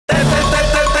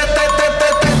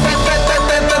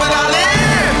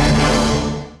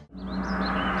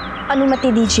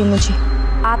अनुमति दीजिए मुझे।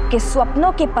 आपके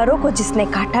स्वप्नों के परों को जिसने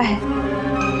काटा है,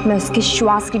 मैं उसकी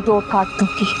श्वास की डोर काट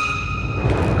दूंगी।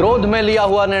 क्रोध में लिया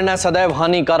हुआ निर्णय सदैव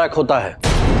हानिकारक होता है।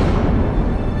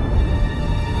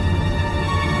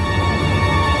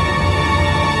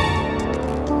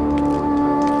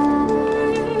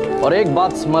 और एक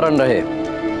बात स्मरण रहे,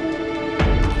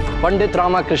 पंडित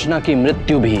रामाकृष्ण की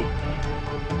मृत्यु भी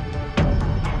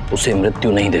उसे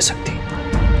मृत्यु नहीं दे सकती।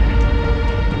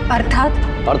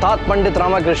 अर्थात पंडित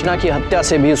रामाकृष्ण की हत्या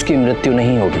से भी उसकी मृत्यु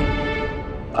नहीं होगी,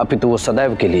 अपितु वो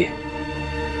सदैव के लिए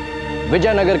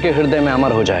विजयनगर के हृदय में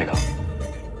अमर हो जाएगा।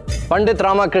 पंडित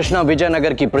रामाकृष्ण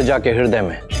विजयनगर की प्रजा के हृदय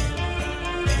में,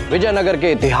 विजयनगर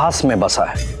के इतिहास में बसा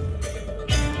है।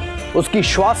 उसकी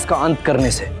श्वास का अंत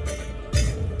करने से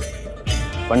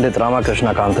पंडित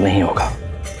रामाकृष्ण का अंत नहीं होगा,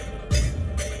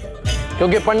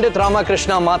 क्योंकि पंडित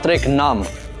रामाकृष्ण मात्र एक नाम,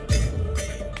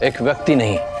 एक व्यक्ति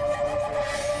नहीं,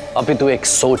 अपितु एक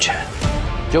सोच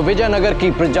है जो विजयनगर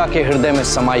की प्रजा के हृदय में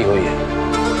समाई हुई है।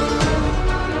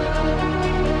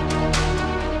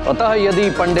 अतः यदि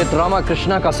पंडित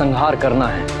रामाकृष्ण का संहार करना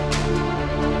है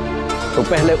तो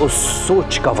पहले उस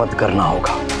सोच का वध करना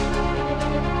होगा।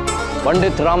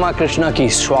 पंडित रामाकृष्ण की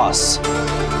श्वास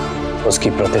उसकी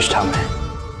प्रतिष्ठा में,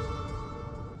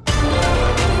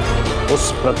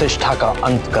 उस प्रतिष्ठा का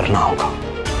अंत करना होगा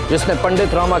जिसने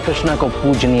पंडित रामाकृष्ण को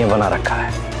पूजनीय बना रखा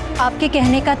है। आपके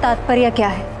कहने का तात्पर्य क्या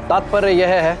है? तात्पर्य यह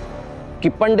है कि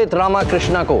पंडित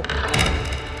रामाकृष्ण को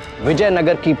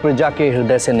विजयनगर की प्रजा के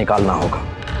हृदय से निकालना होगा।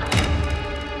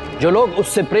 जो लोग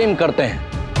उससे प्रेम करते हैं,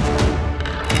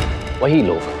 वही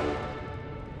लोग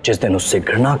जिस दिन उससे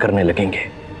घृणा करने लगेंगे,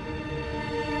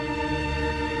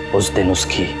 उस दिन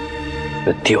उसकी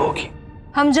मृत्यु होगी।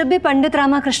 हम जब भी पंडित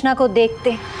रामाकृष्ण को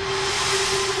देखते हैं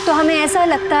तो हमें ऐसा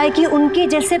लगता है कि उनके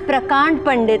जैसे प्रकांड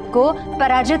पंडित को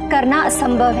पराजित करना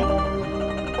असंभव है,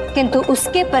 किंतु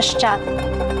उसके पश्चात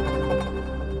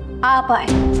आप आए,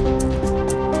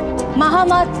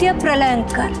 महामात्य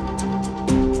प्रलयंकर।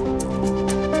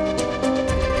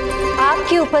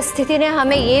 आपकी उपस्थिति ने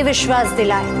हमें यह विश्वास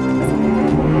दिलाया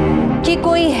कि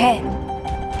कोई है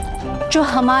जो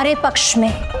हमारे पक्ष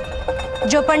में,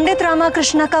 जो पंडित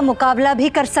रामाकृष्ण का मुकाबला भी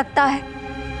कर सकता है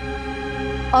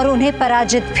और उन्हें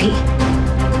पराजित भी।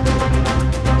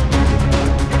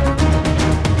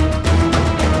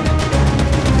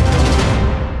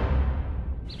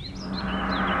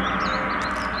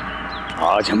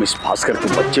 आज हम इस भास्कर के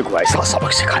बच्चे को ऐसा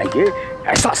सबक सिखाएंगे,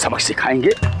 ऐसा सबक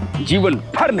सिखाएंगे, जीवन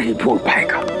भर नहीं भूल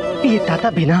पाएगा। ये ताता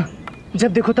बिना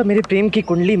जब देखो तब मेरे प्रेम की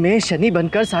कुंडली में शनि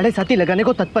बनकर 7.5 लगाने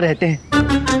को तत्पर रहते हैं।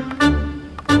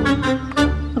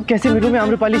 अब कैसे मिलूं मैं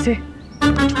आम्रपाली से?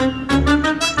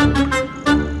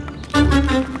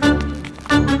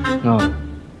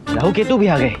 राहु केतु भी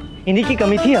आ गए, इन्हीं की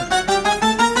कमी थी। अब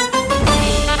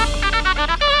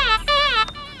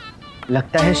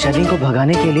लगता है शनि को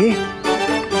भगाने के लिए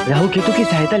राहु केतु की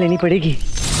सहायता लेनी पड़ेगी।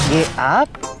 ये आप,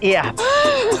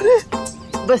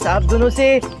 बस आप दोनों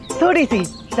से थोड़ी सी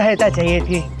सहायता चाहिए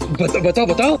थी। बताओ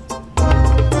बताओ।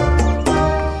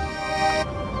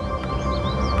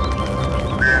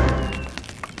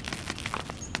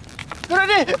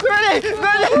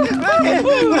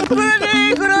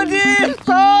 गुरुजी,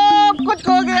 सब कुछ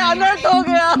हो गया, अनर्थ हो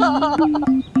गया।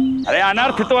 अरे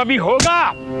अनर्थ तो अभी होगा,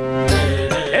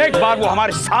 एक बार वो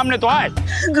हमारे सामने तो आए।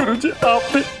 गुरुजी,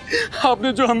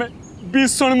 आपने जो हमें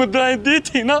 20 स्वर्ण मुद्राएं दी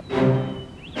थी ना,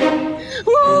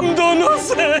 वो हम दोनों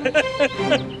से।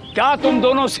 क्या तुम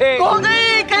दोनों से? खो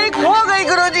गई, कहीं खो गई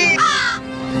गुरुजी।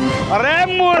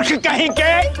 अरे मूर्ख कहीं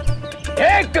के,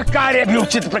 एक कार्य भी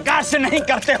उचित प्रकार से नहीं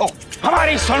करते हो।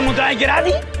 हमारी स्वर्ण मुद्राएं गिरा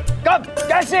दी, कब,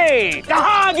 कैसे,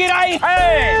 कहाँ गिराई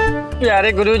है?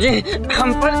 प्यारे गुरुजी,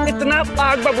 हम पर इतना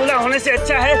पाक बबूला होने से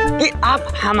अच्छा है कि आप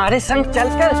हमारे संग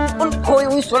चलकर उन खोई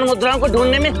हुई स्वर्ण मुद्राओं को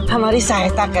ढूंढने में हमारी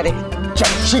सहायता करें। चल,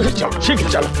 शीघ्र चलो, शीघ्र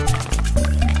चलो।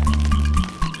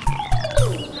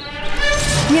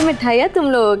 ये मिठाइयाँ तुम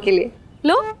लोगों के लिए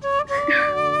लो,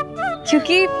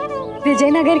 क्योंकि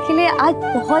विजयनगर के लिए आज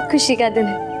बहुत खुशी का दिन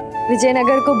है।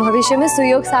 विजयनगर को भविष्य में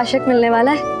सुयोग शासक मिलने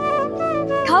वाला है।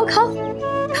 खाओ खाओ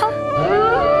खाओ।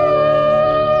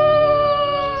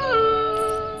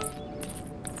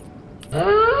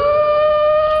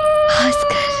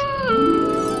 भास्कर,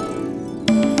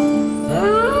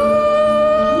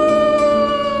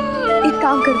 एक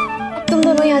काम करो, तुम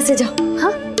दोनों यहाँ से जाओ।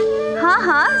 हाँ हाँ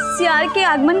हाँ, सियार के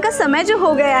आगमन का समय जो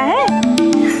हो गया है।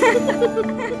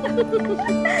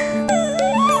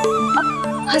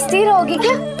 हंसती रहोगी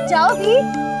क्या? जाओगी?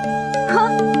 हाँ।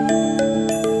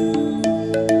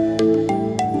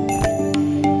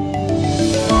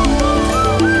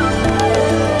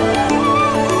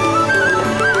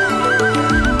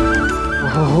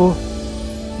 ओहो,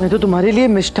 तो तुम्हारे लिए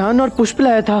मिष्ठान और पुष्प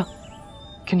लाया था,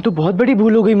 किंतु बहुत बड़ी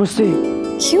भूल हो गई मुझसे।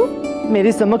 क्यों?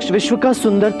 मेरे समक्ष विश्व का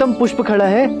सुंदरतम पुष्प खड़ा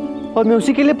है और मैं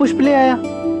उसी के लिए पुष्प ले आया।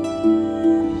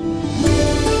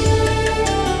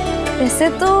 वैसे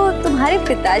तो तुम्हारे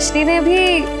पिताश्री ने भी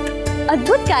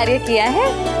अद्भुत कार्य किया है।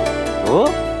 ओ,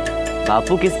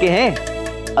 बापू किसके हैं?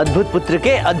 अद्भुत पुत्र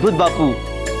के अद्भुत बापू।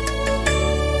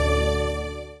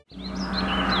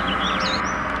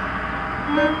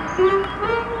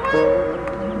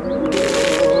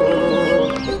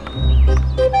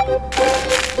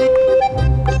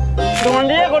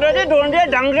 ढूंढिए गुरुजी, ढूंढिए,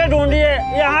 ढंग से ढूंढिए,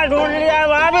 यहाँ ढूंढ लिया,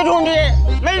 वहाँ भी ढूंढिए,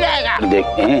 मिल जाएगा।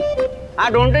 देखते हैं।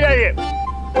 हाँ, ढूंढते जाइए।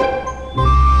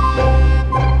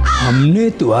 हमने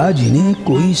तो आज इन्हें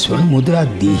कोई स्वर्ण मुद्रा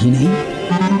दी ही नहीं।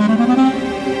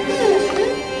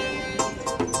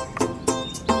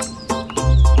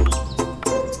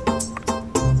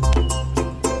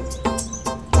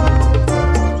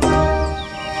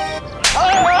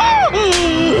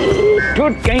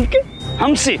 झूठ कहीं के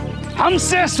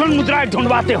हमसे स्वर्ण मुद्राएं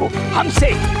ढूंढवाते हो, हमसे,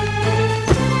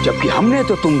 जबकि हमने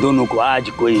तो तुम दोनों को आज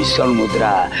कोई स्वर्ण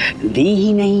मुद्रा दी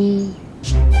ही नहीं।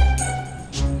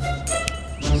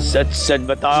 सच सच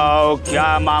बताओ,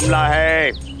 क्या मामला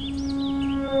है?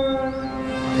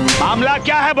 मामला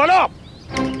क्या है, बोलो।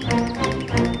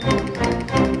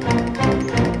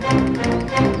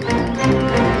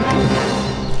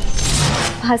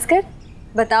 भास्कर,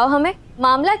 बताओ हमें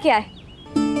मामला क्या है?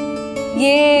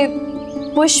 ये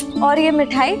पुष्प और ये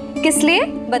मिठाई किस लिए?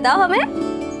 बताओ हमें।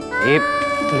 ये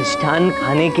मिष्ठान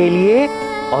खाने के लिए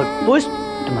और पुष्प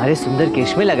तुम्हारे सुंदर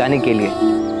केश में लगाने के लिए।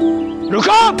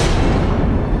 रुको!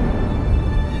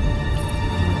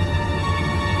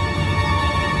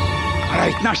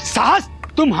 इतना साहस,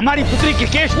 तुम हमारी पुत्री के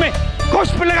केश में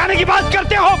पुष्प लगाने की बात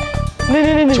करते हो?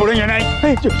 नहीं, छोड़ेंगे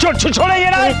नहीं, छोड़ेंगे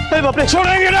नहीं, बाप रे,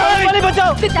 छोड़ेंगे नहीं।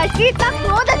 बचाओ। पिताजी, इतना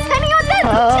क्रोध अच्छा नहीं होता।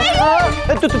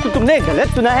 तुमने गलत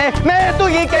सुना है। मैं तो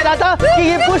ये कह रहा था कि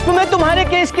ये पुष्प मैं तुम्हारे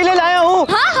केश के लिए लाया हूँ।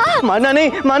 हाँ। माना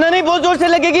नहीं, बहुत जोर से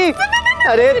लगेगी।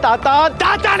 अरे ताता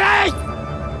नहीं,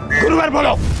 गुरुवार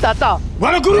बोलो। ताता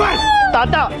बोलो, गुरुवार।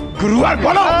 ताता, गुरुवार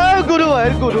बोलो। गुरुवार।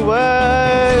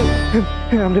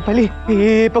 अमृतपाली,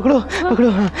 ये पकड़ो।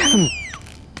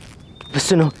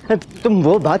 सुनो, तुम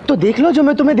वो बात तो देख लो जो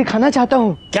मैं तुम्हें दिखाना चाहता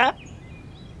हूँ। क्या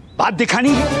बात दिखानी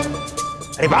है?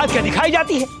 अरे बात क्या दिखाई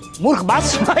जाती है? मूर्ख, बात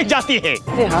सुनाई जाती है।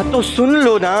 अरे हाँ, तो सुन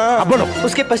लो ना। बोलो।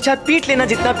 उसके पश्चात पीट लेना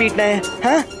जितना पीटना है।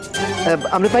 हाँ?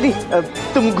 अमृतपाली,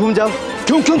 तुम घूम जाओ।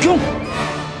 क्यों?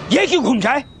 ये क्यों घूम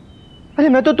जाए? अरे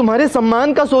मैं तो तुम्हारे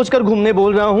सम्मान का सोचकर घूमने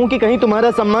बोल रहा हूँ कि कहीं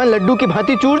तुम्हारा सम्मान लड्डू की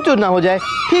भांति चूर ना हो जाए।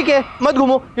 ठीक है, मत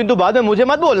घूमो, किंतु बाद में मुझे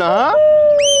मत बोलना। हाँ?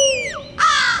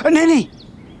 नहीं,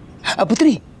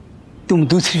 पुत्री, तुम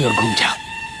दूसरी ओर घूम जाओ।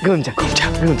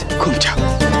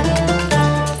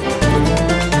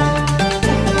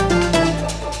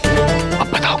 अब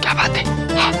बताओ क्या बात है?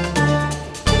 हाँ?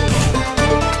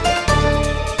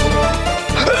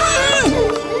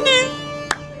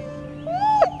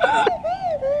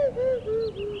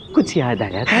 कुछ याद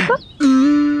आया था?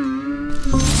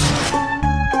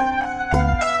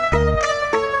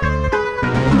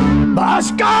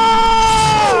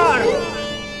 भास्कर!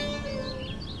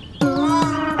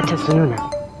 अच्छा सुनो ना,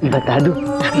 बता दूं?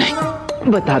 नहीं।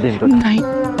 बता दे तो। नहीं,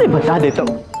 बता देता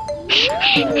हूँ।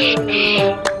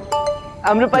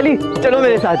 अमृतपाली, चलो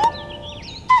मेरे साथ।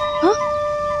 हाँ?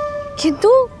 किंतु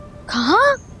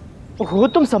कहाँ? हो,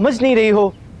 तुम समझ नहीं रही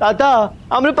हो। ताता,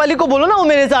 अमृतपाली को बोलो ना वो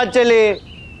मेरे साथ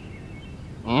चले।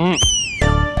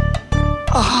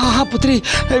 हाँ पुत्री,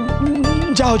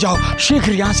 जाओ,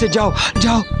 शीघ्र यहाँ से जाओ।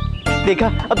 देखा,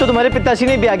 अब तो तुम्हारे पिताश्री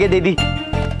ने भी आगे दे दी।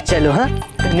 चलो। हाँ,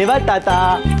 धन्यवाद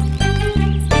ताता।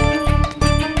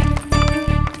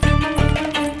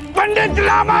 पंडित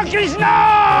रामकृष्ण!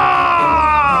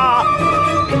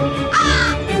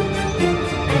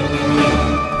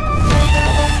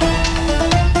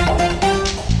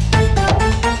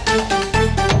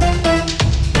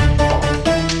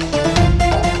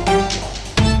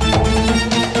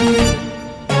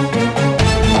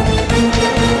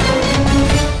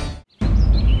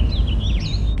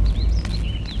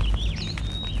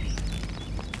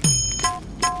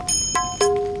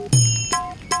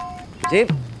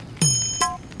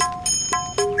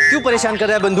 क्यों परेशान कर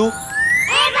रहा है बंधु?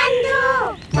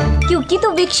 क्योंकि तू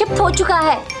विक्षिप्त हो चुका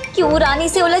है। क्यों रानी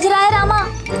से उलझ रहा है रामा?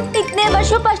 इतने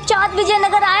वर्षों पश्चात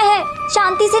विजयनगर आए हैं,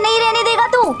 शांति से नहीं रहने देगा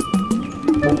तू।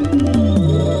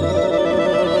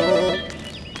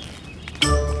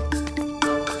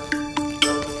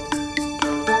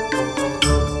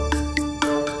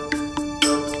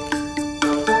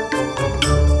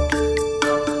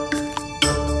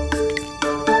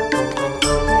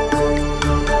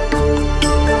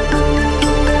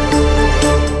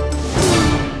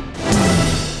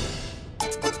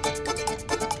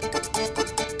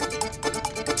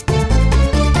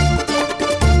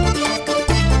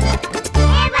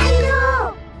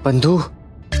 बंधु,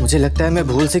 मुझे लगता है मैं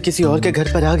भूल से किसी और के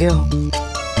घर पर आ गया हूँ।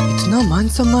 इतना मान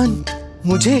सम्मान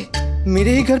मुझे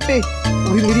मेरे ही घर पे,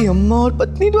 वो भी मेरी अम्मा और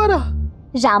पत्नी द्वारा।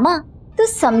 रामा, तू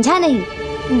समझा नहीं,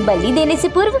 बलि देने से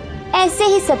पूर्व ऐसे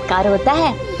ही सत्कार होता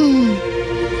है।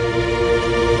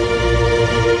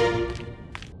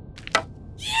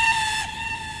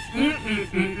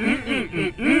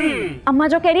 अम्मा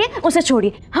जो कह रही है उसे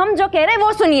छोड़िए, हम जो कह रहे हैं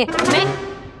वो सुनिए।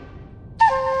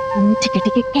 मैं ठीक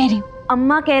है कह रही हूँ।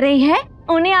 अम्मा कह रही है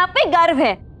उन्हें आप पे गर्व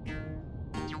है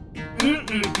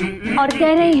और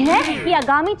कह रही है कि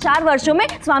आगामी 4 वर्षों में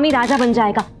स्वामी राजा बन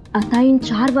जाएगा। अतः इन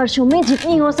 4 वर्षों में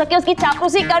जितनी हो सके उसकी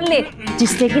चापलूसी कर ले,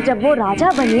 जिससे कि जब वो राजा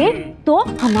बने तो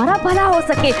हमारा भला हो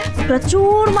सके,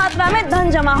 प्रचुर मात्रा में धन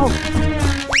जमा हो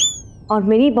और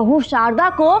मेरी बहू शारदा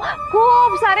को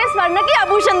खूब सारे स्वर्ण के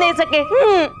आभूषण दे सके।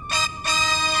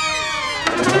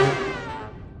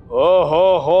 ओ हो,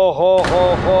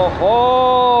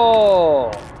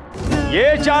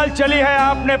 ये चाल चली है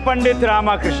आपने पंडित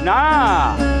रामाकृष्णा।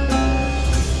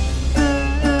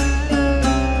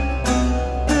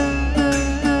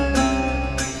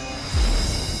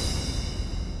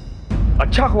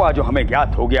 अच्छा हुआ जो हमें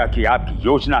ज्ञात हो गया कि आपकी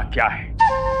योजना क्या है।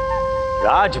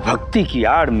 राजभक्ति की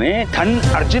आड़ में धन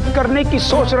अर्जित करने की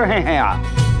सोच रहे हैं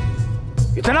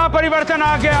आप। इतना परिवर्तन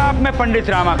आ गया आप में पंडित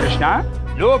रामाकृष्णा,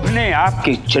 लोभ ने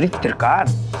आपके चरित्र का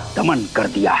दमन कर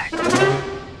दिया है।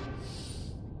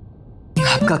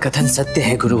 आपका कथन सत्य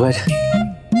है गुरुवर,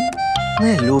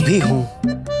 मैं लोभी हूं,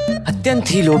 अत्यंत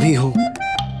ही लोभी हूं,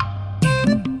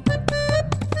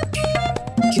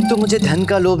 किंतु मुझे धन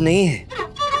का लोभ नहीं है,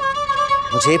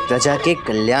 मुझे प्रजा के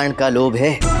कल्याण का लोभ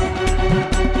है।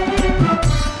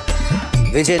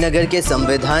 विजयनगर के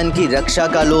संविधान की रक्षा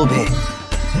का लोभ है।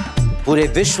 पूरे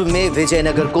विश्व में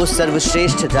विजयनगर को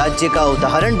सर्वश्रेष्ठ राज्य का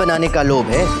उदाहरण बनाने का लोभ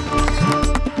है।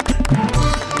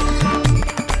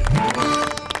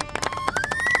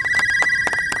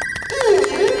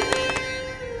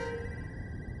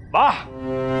 वाह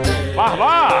वाह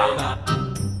वाह,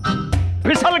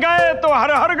 फिसल गए तो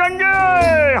हर हर गंगे,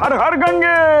 हर हर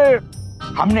गंगे।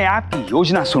 हमने आपकी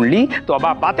योजना सुन ली तो अब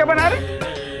आप बातें बना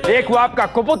रहे। एक वो आपका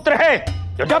कुपुत्र है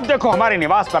जो जब देखो हमारे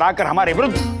निवास पर आकर हमारे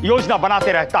विरुद्ध योजना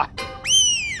बनाते रहता है,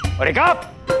 और एक आप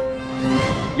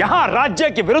यहां राज्य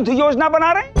के विरुद्ध योजना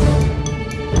बना रहे।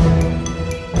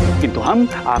 किंतु हम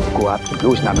आपको आपकी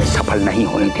योजना में सफल नहीं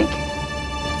होने देंगे।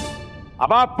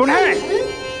 अब आप पुनः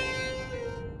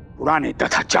पुराने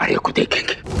तथाचार्य को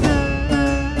देखेंगे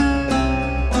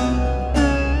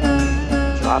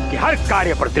जो आपके हर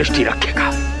कार्य पर दृष्टि रखेगा,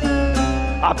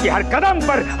 आपके हर कदम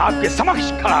पर आपके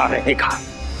समक्ष खड़ा रहेगा।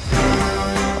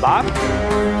 अब आप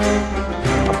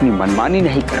अपनी मनमानी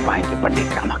नहीं कर पाएंगे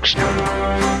पंडित रामाकृष्ण,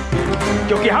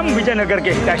 क्योंकि हम विजयनगर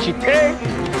के हितैषी थे,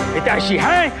 हितैषी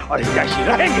हैं और हितैषी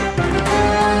रहेंगे।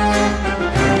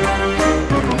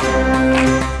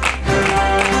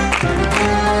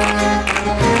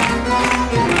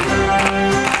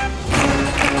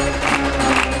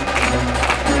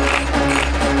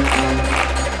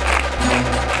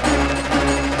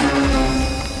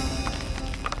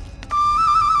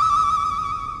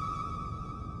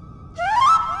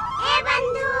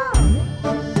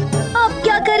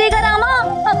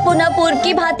 पूर्व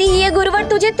की भांति ही ये गुरुवर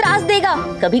तुझे त्रास देगा।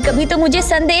 कभी कभी तो मुझे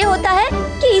संदेह होता है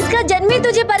कि इसका जन्म ही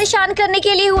तुझे परेशान करने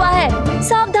के लिए हुआ है।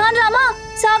 सावधान रामा,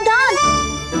 सावधान।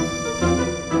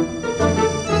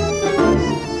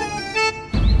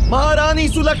 महारानी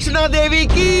सुलक्षणा देवी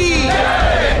की,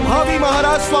 भावी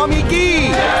महाराज स्वामी की,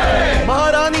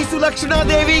 महारानी सुलक्षणा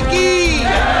देवी की,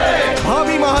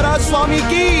 भावी महाराज स्वामी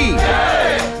की,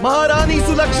 महारानी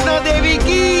सुलक्षणा देवी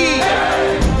की।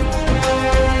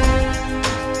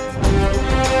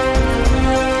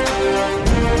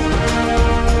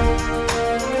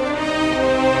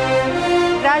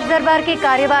 राज दरबार की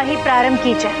कार्यवाही प्रारंभ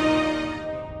की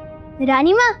जाए।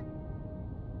 रानी माँ,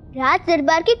 राज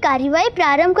दरबार की कार्यवाही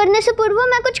प्रारंभ करने से पूर्व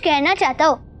मैं कुछ कहना चाहता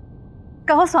हूँ।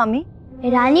 कहो स्वामी।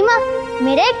 रानी माँ,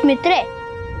 मेरा एक मित्र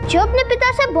है जो अपने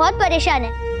पिता से बहुत परेशान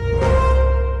है।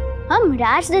 हम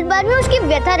राज दरबार में उसकी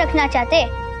व्यथा रखना चाहते हैं।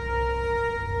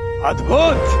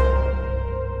 अद्भुत।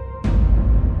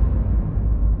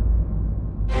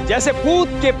 जैसे पूत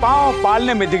के पांव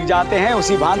पालने में दिख जाते हैं,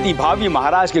 उसी भांति भावी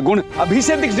महाराज के गुण अभी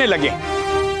से दिखने लगे।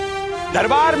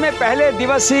 दरबार में पहले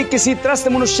दिवस ही किसी त्रस्त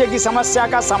मनुष्य की समस्या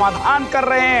का समाधान कर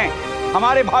रहे हैं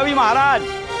हमारे भावी महाराज।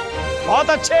 बहुत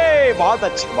अच्छे, बहुत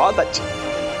अच्छे, बहुत अच्छे।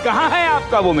 कहाँ है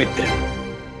आपका वो मित्र?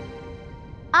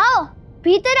 आओ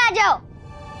भीतर आ जाओ।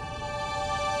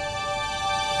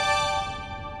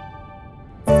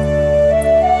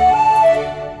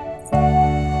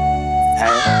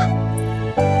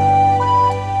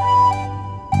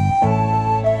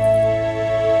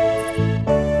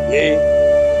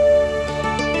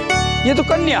 तो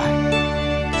कन्या है।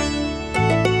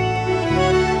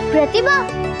 प्रतिभा,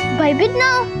 भयभीत ना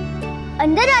हो,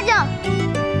 अंदर आ जाओ।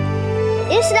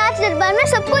 इस राज दरबार में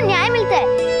सबको न्याय मिलता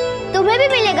है, तुम्हें भी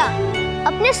मिलेगा।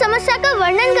 अपने समस्या का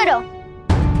वर्णन करो।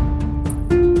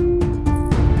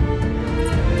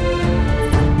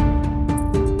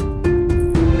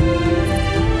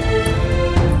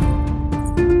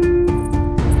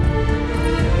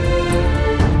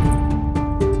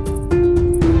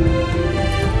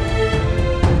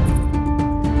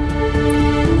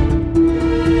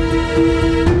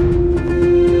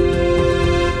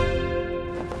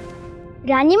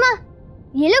 रानी माँ,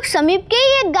 ये लोग समीप के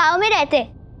ही एक गांव में रहते,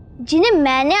 जिन्हें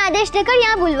मैंने आदेश देकर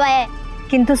यहाँ बुलवाया है।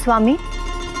 किंतु स्वामी,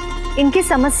 इनकी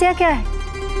समस्या क्या है?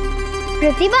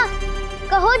 प्रतिभा,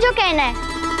 कहो जो कहना है।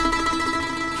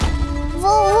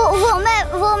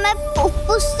 वो मैं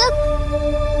पुस्तक,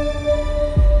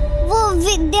 वो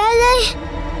विद्यालय।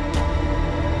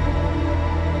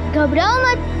 घबराओ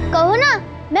मत, कहो ना,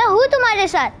 मैं हूँ तुम्हारे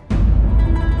साथ।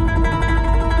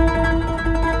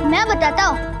 मैं बताता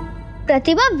हूँ।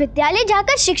 प्रतिभा विद्यालय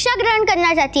जाकर शिक्षा ग्रहण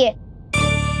करना चाहती है।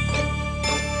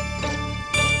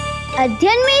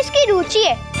 अध्ययन में इसकी रुचि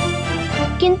है,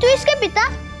 किंतु इसके पिता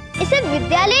इसे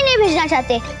विद्यालय नहीं भेजना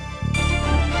चाहते।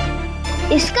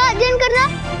 इसका अध्ययन करना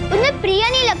उन्हें प्रिय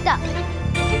नहीं लगता,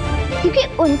 क्योंकि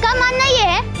उनका मानना यह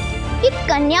है कि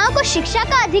कन्याओं को शिक्षा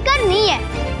का अधिकार नहीं है।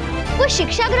 वो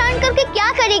शिक्षा ग्रहण करके क्या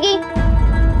करेगी?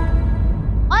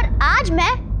 और आज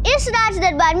मैं इस राज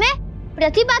दरबार में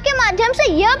प्रतिभा के माध्यम से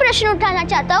यह प्रश्न उठाना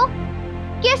चाहता हूँ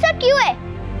कि ऐसा क्यों है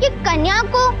कि कन्याओं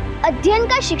को अध्ययन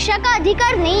का, शिक्षा का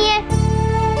अधिकार नहीं है?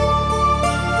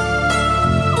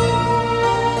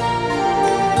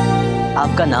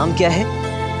 आपका नाम क्या है?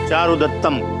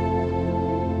 चारुदत्तम।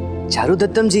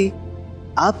 चारुदत्तम जी,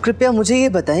 आप कृपया मुझे ये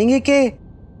बताएंगे कि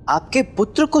आपके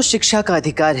पुत्र को शिक्षा का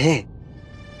अधिकार है,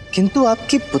 किंतु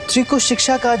आपकी पुत्री को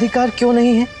शिक्षा का अधिकार क्यों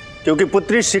नहीं है? क्योंकि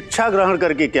पुत्री शिक्षा ग्रहण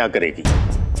करके क्या करेगी?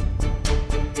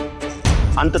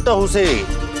 अंततः उसे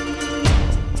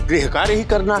गृह कार्य ही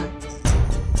करना है।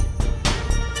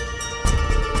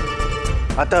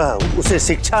 अतः उसे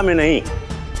शिक्षा में नहीं,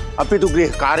 अपितु गृह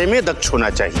कार्य में दक्ष होना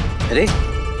चाहिए। अरे,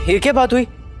 ये क्या बात हुई?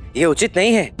 ये उचित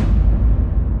नहीं है।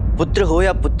 पुत्र हो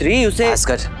या पुत्री, उसे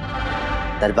खासकर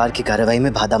दरबार की कार्रवाई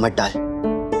में बाधा मत डाल।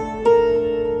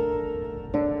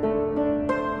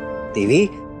 देवी,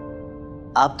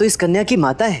 आप तो इस कन्या की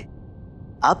माता हैं।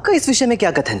 आपका इस विषय में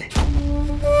क्या कथन है?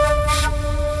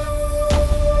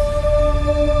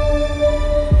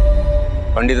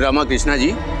 पंडित रामा कृष्णा जी,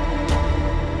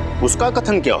 उसका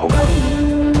कथन क्या होगा?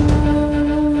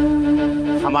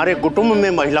 हमारे कुटुंब में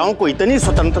महिलाओं को इतनी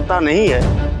स्वतंत्रता नहीं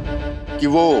है कि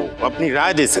वो अपनी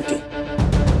राय दे सके।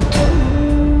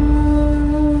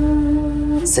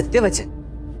 सत्य वचन,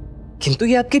 किंतु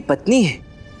ये आपकी पत्नी है,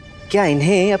 क्या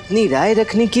इन्हें अपनी राय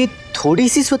रखने की थोड़ी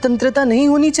सी स्वतंत्रता नहीं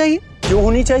होनी चाहिए? क्यों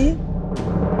होनी चाहिए?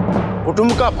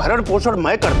 कुटुंब का भरण पोषण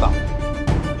मैं करता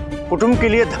हूं, कुटुंब के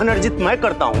लिए धन अर्जित मैं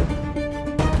करता हूं,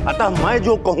 अतः मैं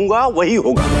जो कहूंगा वही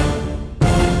होगा।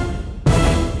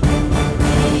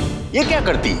 ये क्या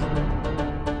करती है?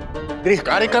 गृह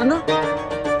कार्य करना,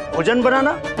 भोजन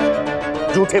बनाना,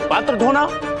 जूठे पात्र धोना,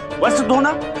 वस्त्र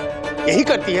धोना, यही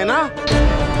करती है ना?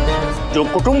 जो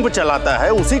कुटुंब चलाता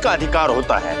है उसी का अधिकार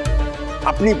होता है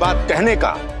अपनी बात कहने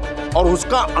का और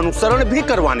उसका अनुसरण भी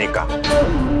करवाने का।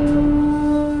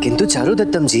 किंतु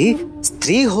चारुदत्तम जी,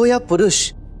 स्त्री हो या पुरुष,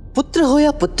 पुत्र हो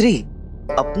या पुत्री,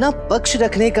 अपना पक्ष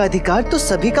रखने का अधिकार तो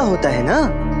सभी का होता है ना?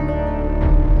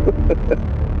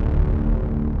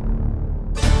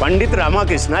 पंडित रामा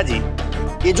कृष्णा जी,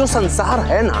 ये जो संसार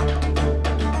है ना,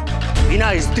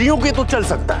 बिना स्त्रियों के तो चल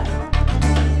सकता है,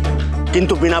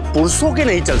 किंतु बिना पुरुषों के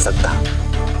नहीं चल सकता।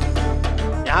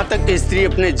 यहां तक कि स्त्री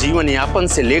अपने जीवन यापन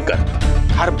से लेकर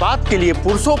हर बात के लिए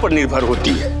पुरुषों पर निर्भर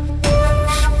होती है।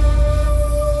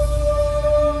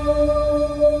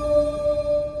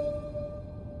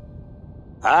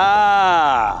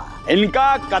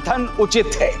 इनका कथन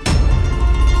उचित है,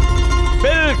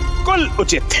 बिल्कुल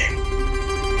उचित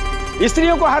है।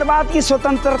 स्त्रियों को हर बात की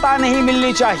स्वतंत्रता नहीं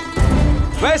मिलनी चाहिए।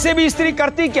 वैसे भी स्त्री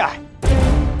करती क्या है?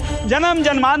 जन्म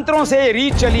जन्मांतरों से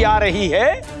रीत चली आ रही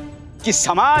है कि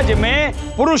समाज में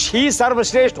पुरुष ही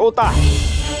सर्वश्रेष्ठ होता है।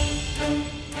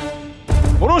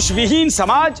 पुरुष विहीन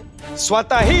समाज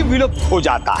स्वतः ही विलुप्त हो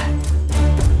जाता है।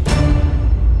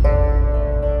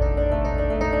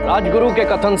 राजगुरु के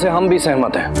कथन से हम भी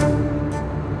सहमत हैं।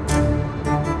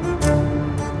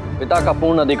 पिता का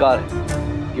पूर्ण अधिकार है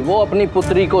कि वो अपनी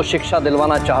पुत्री को शिक्षा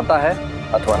दिलवाना चाहता है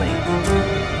अथवा नहीं।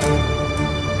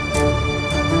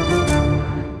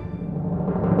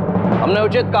 हमने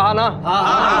उचित कहा ना?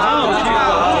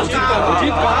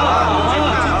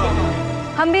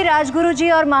 हम भी राजगुरु जी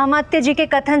और महामात्य जी के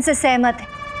कथन से सहमत हैं।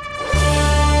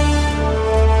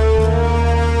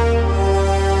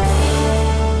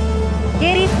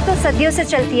 ये रीत तो सदियों से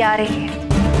चलती आ रही है।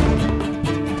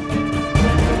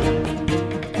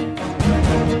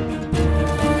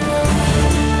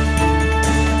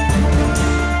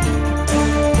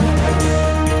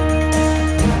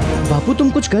 बापू, तुम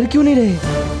कुछ कर क्यों नहीं रहे?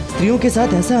 स्त्रियों के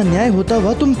साथ ऐसा अन्याय होता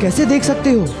हुआ तुम कैसे देख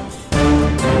सकते हो?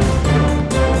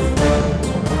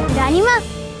 रानी माँ,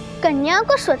 कन्या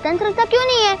को स्वतंत्रता क्यों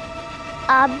नहीं है?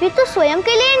 आप भी तो स्वयं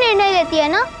के लिए निर्णय लेती है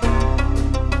ना।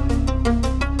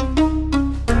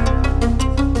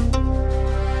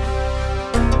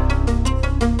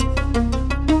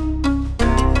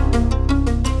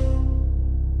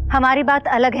 हमारी बात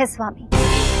अलग है स्वामी।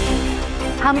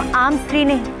 हम आम स्त्री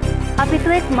नहीं,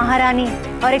 अपितु एक महारानी,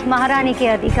 और एक महारानी के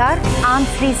अधिकार आम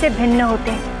स्त्री से भिन्न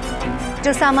होते हैं।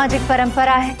 जो सामाजिक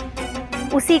परंपरा है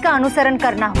उसी का अनुसरण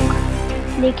करना होगा।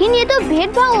 लेकिन ये तो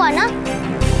भेदभाव हुआ ना।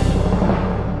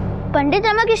 पंडित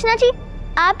रामकृष्ण जी,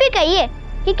 आप ही कहिए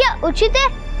कि क्या उचित है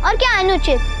और क्या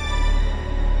अनुचित।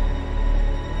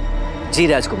 जी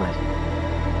राजकुमार,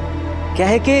 क्या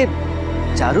है कि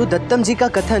चारु दत्तम जी का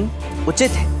कथन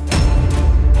उचित है।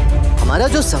 हमारा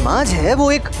जो समाज है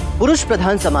वो एक पुरुष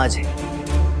प्रधान समाज है।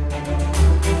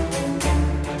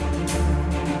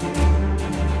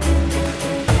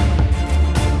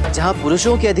 जहां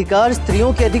पुरुषों के अधिकार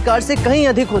स्त्रियों के अधिकार से कहीं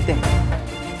अधिक होते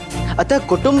हैं। अतः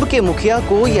कुटुंब के मुखिया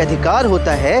को यह अधिकार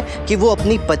होता है कि वो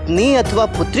अपनी पत्नी अथवा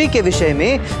पुत्री के विषय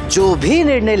में जो भी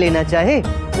निर्णय लेना चाहे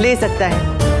ले सकता है।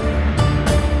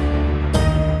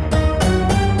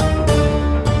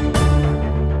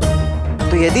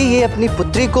 तो यदि ये अपनी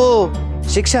पुत्री को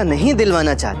शिक्षा नहीं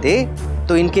दिलवाना चाहते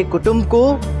तो इनके कुटुंब को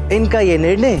इनका ये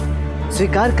निर्णय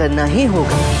स्वीकार करना ही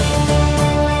होगा।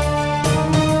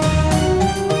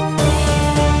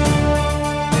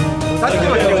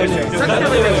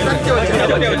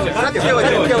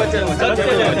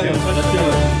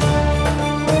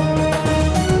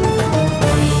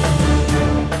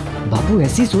 बापू,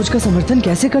 ऐसी सोच का समर्थन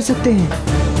कैसे कर सकते हैं?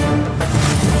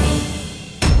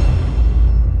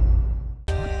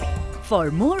 For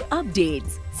more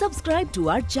updates, subscribe to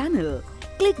our channel,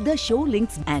 click the show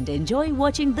links and enjoy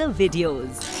watching the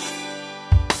videos.